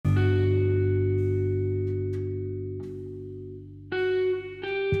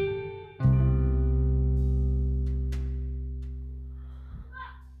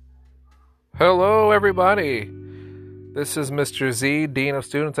Hello, everybody. This is Mr. Z, Dean of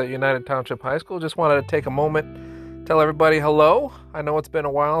Students at United Township High School. Just wanted to take a moment, tell everybody hello. I know it's been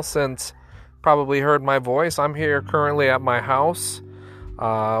a while since probably heard my voice. I'm here currently at my house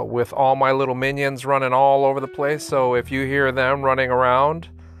with all my little minions running all over the place. So if you hear them running around,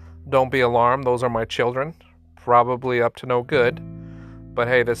 don't be alarmed. Those are my children, probably up to no good. But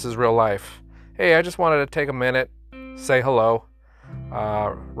hey, this is real life. Hey, I just wanted to take a minute, say hello.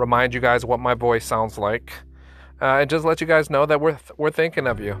 Remind you guys what my voice sounds like, and just let you guys know that we're thinking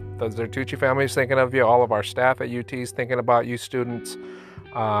of you. The Zertucci family is thinking of you. All of our staff at UT is thinking about you students.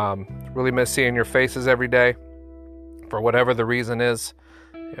 Really miss seeing your faces every day. For whatever the reason is,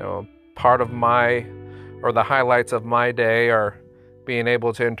 part of the highlights of my day are being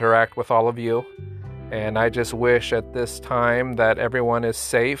able to interact with all of you. And I just wish at this time that everyone is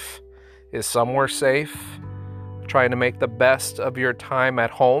safe, is somewhere safe, trying to make the best of your time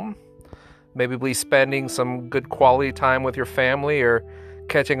at home. Maybe be spending some good quality time with your family or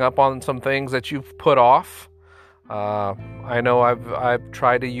catching up on some things that you've put off. I know I've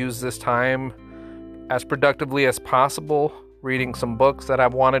tried to use this time as productively as possible, reading some books that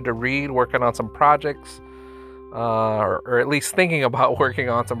I've wanted to read, working on some projects, or at least thinking about working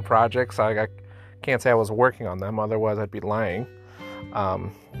on some projects. I can't say I was working on them, otherwise I'd be lying.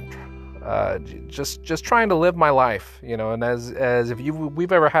 Just trying to live my life, and as if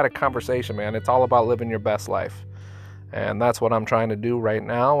we've ever had a conversation, man, it's all about living your best life. And that's what I'm trying to do right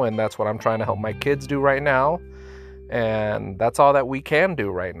now. And that's what I'm trying to help my kids do right now. And that's all that we can do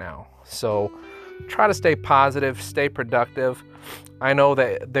right now. So try to stay positive, stay productive. I know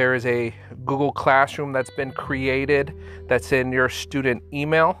that there is a Google Classroom that's been created that's in your student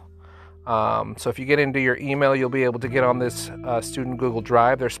email. So if you get into your email, you'll be able to get on this student Google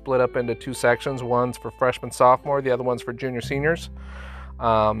Drive. They're split up into two sections. One's for freshmen, sophomore. The other one's for junior, seniors.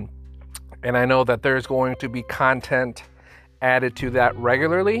 And I know that there's going to be content added to that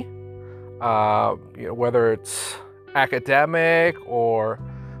regularly, whether it's academic or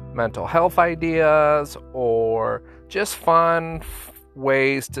mental health ideas or just fun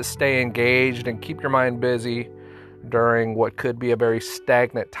ways to stay engaged and keep your mind busy during what could be a very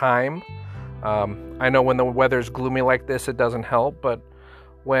stagnant time. I know when the weather's gloomy like this, it doesn't help, but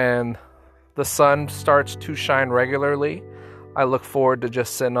when the sun starts to shine regularly, I look forward to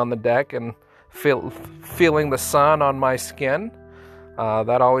just sitting on the deck and feeling the sun on my skin.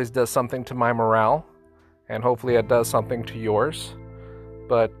 That always does something to my morale, and hopefully it does something to yours.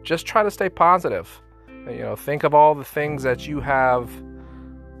 But just try to stay positive. Think of all the things that you have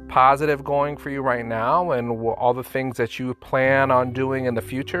positive going for you right now, and all the things that you plan on doing in the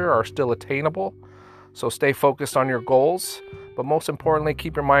future are still attainable. So stay focused on your goals, but most importantly,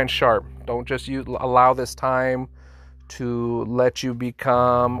 keep your mind sharp. Don't just allow this time to let you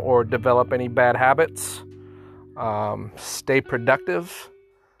become or develop any bad habits. Stay productive,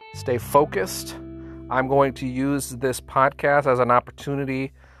 stay focused. I'm going to use this podcast as an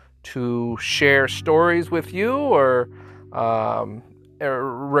opportunity to share stories with you or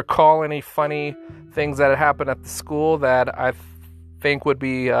recall any funny things that happened at the school that I think would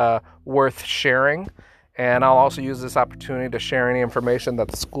be worth sharing. And I'll also use this opportunity to share any information that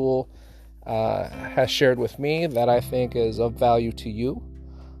the school has shared with me that I think is of value to you.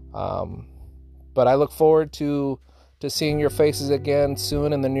 But I look forward to seeing your faces again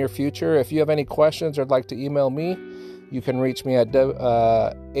soon in the near future. If you have any questions or would like to email me, you can reach me at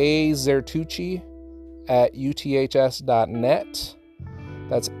azertucci@uths.net.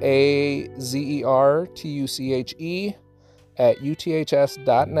 That's azertuche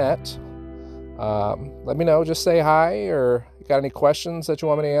 @uths.net. Let me know. Just say hi, or you got any questions that you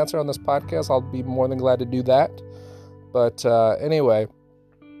want me to answer on this podcast. I'll be more than glad to do that. But anyway,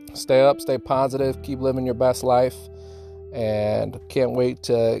 stay up, stay positive, keep living your best life, and can't wait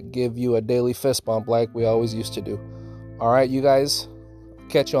to give you a daily fist bump like we always used to do. All right, you guys,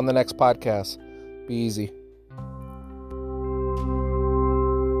 catch you on the next podcast. Be easy.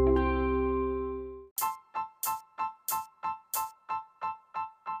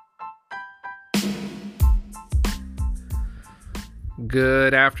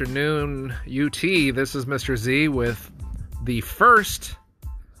 Good afternoon, UT. This is Mr. Z with the first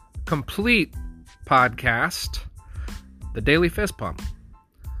complete podcast, The Daily Fist Pump.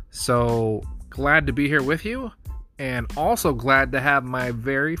 So glad to be here with you, and also glad to have my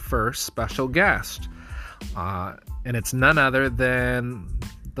very first special guest. And it's none other than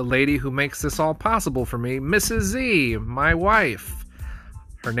the lady who makes this all possible for me, Mrs. Z, my wife.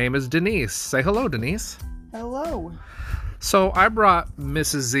 Her name is Denise. Say hello, Denise. Hello. So I brought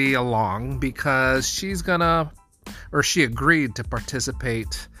Mrs. Z along because she agreed to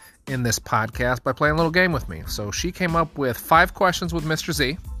participate in this podcast by playing a little game with me. So she came up with 5 questions with Mr.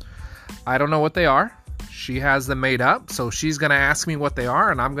 Z. I don't know what they are. She has them made up, so she's going to ask me what they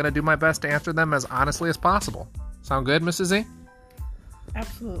are, and I'm going to do my best to answer them as honestly as possible. Sound good, Mrs. Z?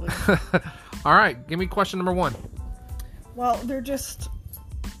 Absolutely. All right, give me question number 1. Well, they're just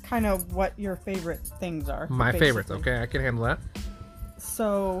kind of what your favorite things are. My favorites, okay, I can handle that.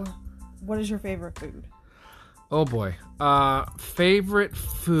 So, what is your favorite food? Oh boy. Favorite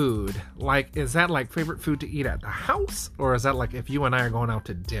food. Like, is that like favorite food to eat at the house? Or is that like if you and I are going out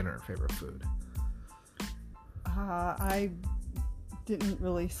to dinner, favorite food? I didn't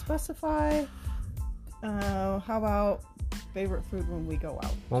really specify. How about favorite food when we go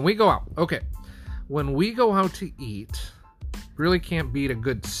out? When we go out. Okay. When we go out to eat, really can't beat a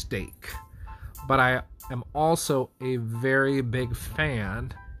good steak. But I am also a very big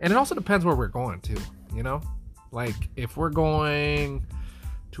fan. And it also depends where we're going to, you know? Like, if we're going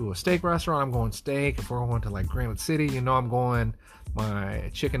to a steak restaurant, I'm going steak. If we're going to, like, Granite City, you know I'm going my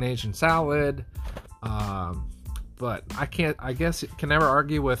chicken Asian salad. But I guess can never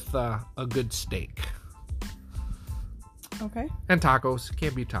argue with a good steak. Okay. And tacos.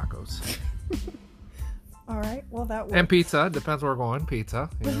 Can't beat tacos. All right. Well, that works. And pizza. Depends where we're going. Pizza.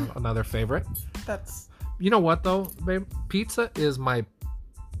 You know, another favorite. That's... You know what, though, babe? Pizza is my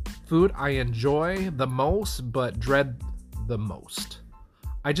food I enjoy the most, but dread the most.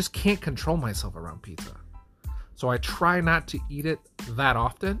 I just can't control myself around pizza. So I try not to eat it that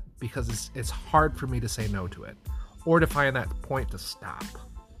often because it's hard for me to say no to it. Or to find that point to stop.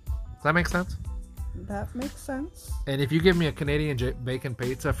 Does that make sense? That makes sense. And if you give me a Canadian bacon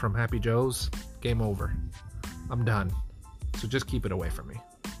pizza from Happy Joe's, game over. I'm done. So just keep it away from me.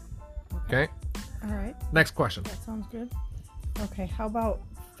 Okay? All right. Next question. That sounds good. Okay, how about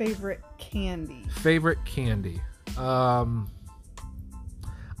favorite candy? Favorite candy. I've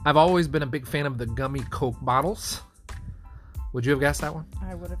always been a big fan of the gummy Coke bottles. Would you have guessed that one?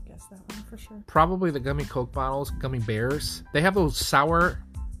 I would have guessed that one for sure. Probably the gummy Coke bottles, gummy bears. They have those sour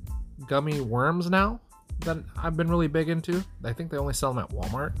gummy worms now that I've been really big into. I think they only sell them at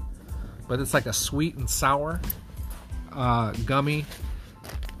Walmart. But it's like a sweet and sour gummy.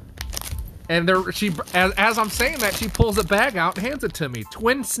 And as I'm saying that, she pulls a bag out and hands it to me.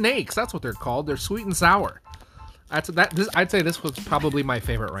 Twin snakes, that's what they're called. They're sweet and sour. I'd say this was probably my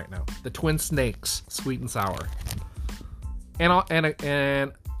favorite right now. The twin snakes, sweet and sour. And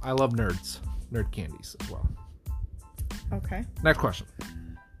I love nerd candies as well. Okay. Next question.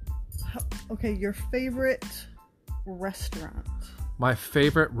 Okay, your favorite restaurant. My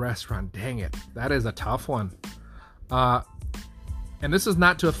favorite restaurant. Dang it, that is a tough one. And this is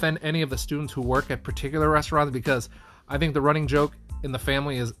not to offend any of the students who work at particular restaurants, because I think the running joke in the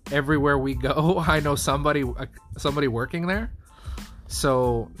family is everywhere we go, I know somebody working there.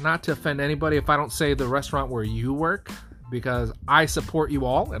 So not to offend anybody if I don't say the restaurant where you work, because I support you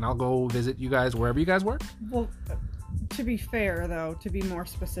all and I'll go visit you guys wherever you guys work. Well, to be fair though, to be more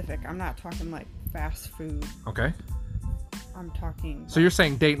specific, I'm not talking like fast food. Okay. I'm talking... So you're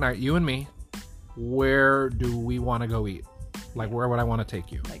saying date night, you and me, where do we want to go eat? Like, where would I want to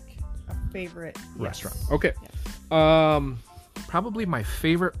take you? Like a favorite restaurant. Yes. Okay. Yes. Probably my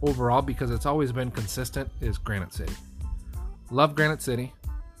favorite overall, because it's always been consistent, is Granite City. Love Granite City.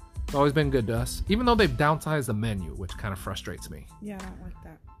 It's always been good to us, even though they've downsized the menu, which kind of frustrates me. Yeah, I don't like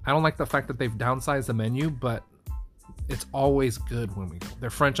that. I don't like the fact that they've downsized the menu, but it's always good when we go. Their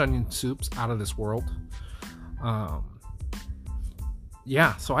French onion soup's out of this world.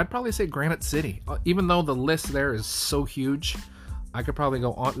 Yeah, so I'd probably say Granite City. Even though the list there is so huge, I could probably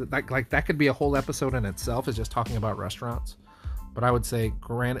go on. Like that could be a whole episode in itself, is just talking about restaurants. But I would say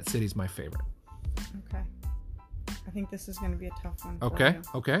Granite City's my favorite. Okay. I think this is going to be a tough one for you.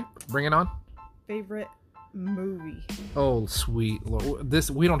 Okay. Bring it on. Favorite movie? Oh, sweet Lord.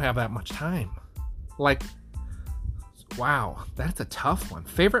 We don't have that much time. Like, wow, that's a tough one.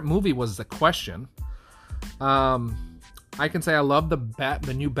 Favorite movie was the question. I can say I love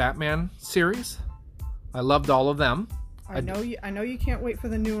the new Batman series. I loved all of them. I know you can't wait for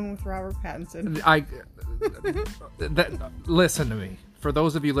the new one with Robert Pattinson. Listen to me. For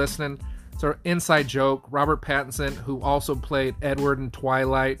those of you listening, sort of inside joke. Robert Pattinson, who also played Edward in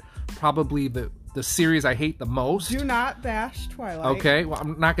Twilight, probably the series I hate the most. Do not bash Twilight. Okay, well,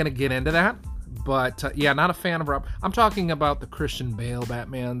 I'm not going to get into that. But, yeah, not a fan of Rob. I'm talking about the Christian Bale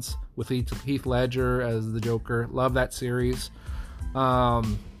Batmans with Heath Ledger as the Joker. Love that series.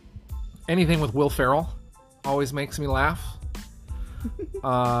 Anything with Will Ferrell always makes me laugh.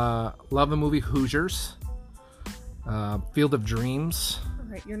 Love the movie Hoosiers. Field of Dreams. All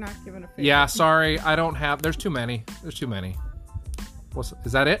right, you're not giving a favorite. Yeah, sorry. I don't have... There's too many.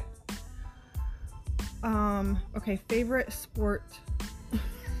 Is that it? Okay, favorite sport.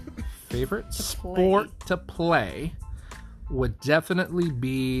 Favorite sport to play would definitely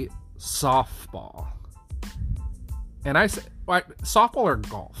be softball. And I say softball or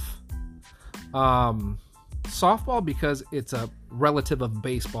golf. Softball because it's a relative of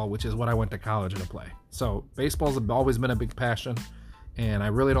baseball, which is what I went to college to play. So baseball's always been a big passion, and I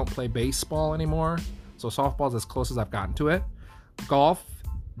really don't play baseball anymore. So softball's as close as I've gotten to it. Golf,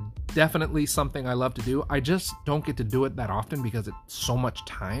 definitely something I love to do. I just don't get to do it that often because it's so much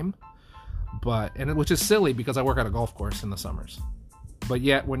time. Which is silly because I work at a golf course in the summers. But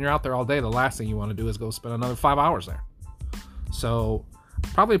yet, when you're out there all day, the last thing you want to do is go spend another 5 hours there. So,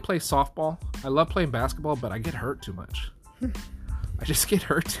 probably play softball. I love playing basketball, but I get hurt too much. I just get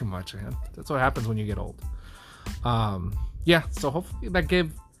hurt too much, man. That's what happens when you get old. So hopefully that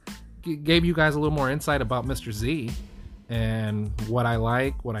gave you guys a little more insight about Mr. Z and what I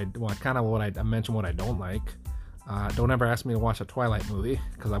like, I mentioned what I don't like. Don't ever ask me to watch a Twilight movie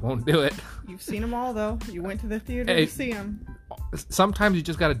because I won't do it. You've seen them all, though. You went to the theater to see them. Sometimes you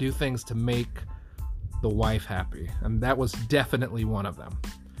just got to do things to make the wife happy, and that was definitely one of them.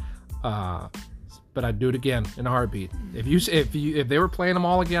 But I'd do it again in a heartbeat. If they were playing them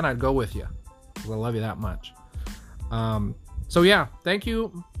all again, I'd go with you because I love you that much. Thank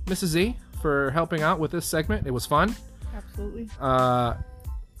you, Mrs. Z, for helping out with this segment. It was fun. Absolutely.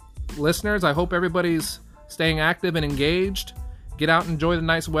 Listeners, I hope everybody's staying active and engaged. Get out and enjoy the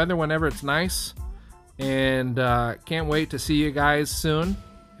nice weather whenever it's nice. And can't wait to see you guys soon.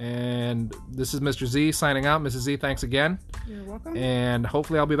 And this is Mr. Z signing out. Mrs. Z, thanks again. You're welcome. And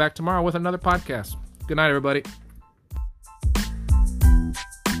hopefully I'll be back tomorrow with another podcast. Good night, everybody.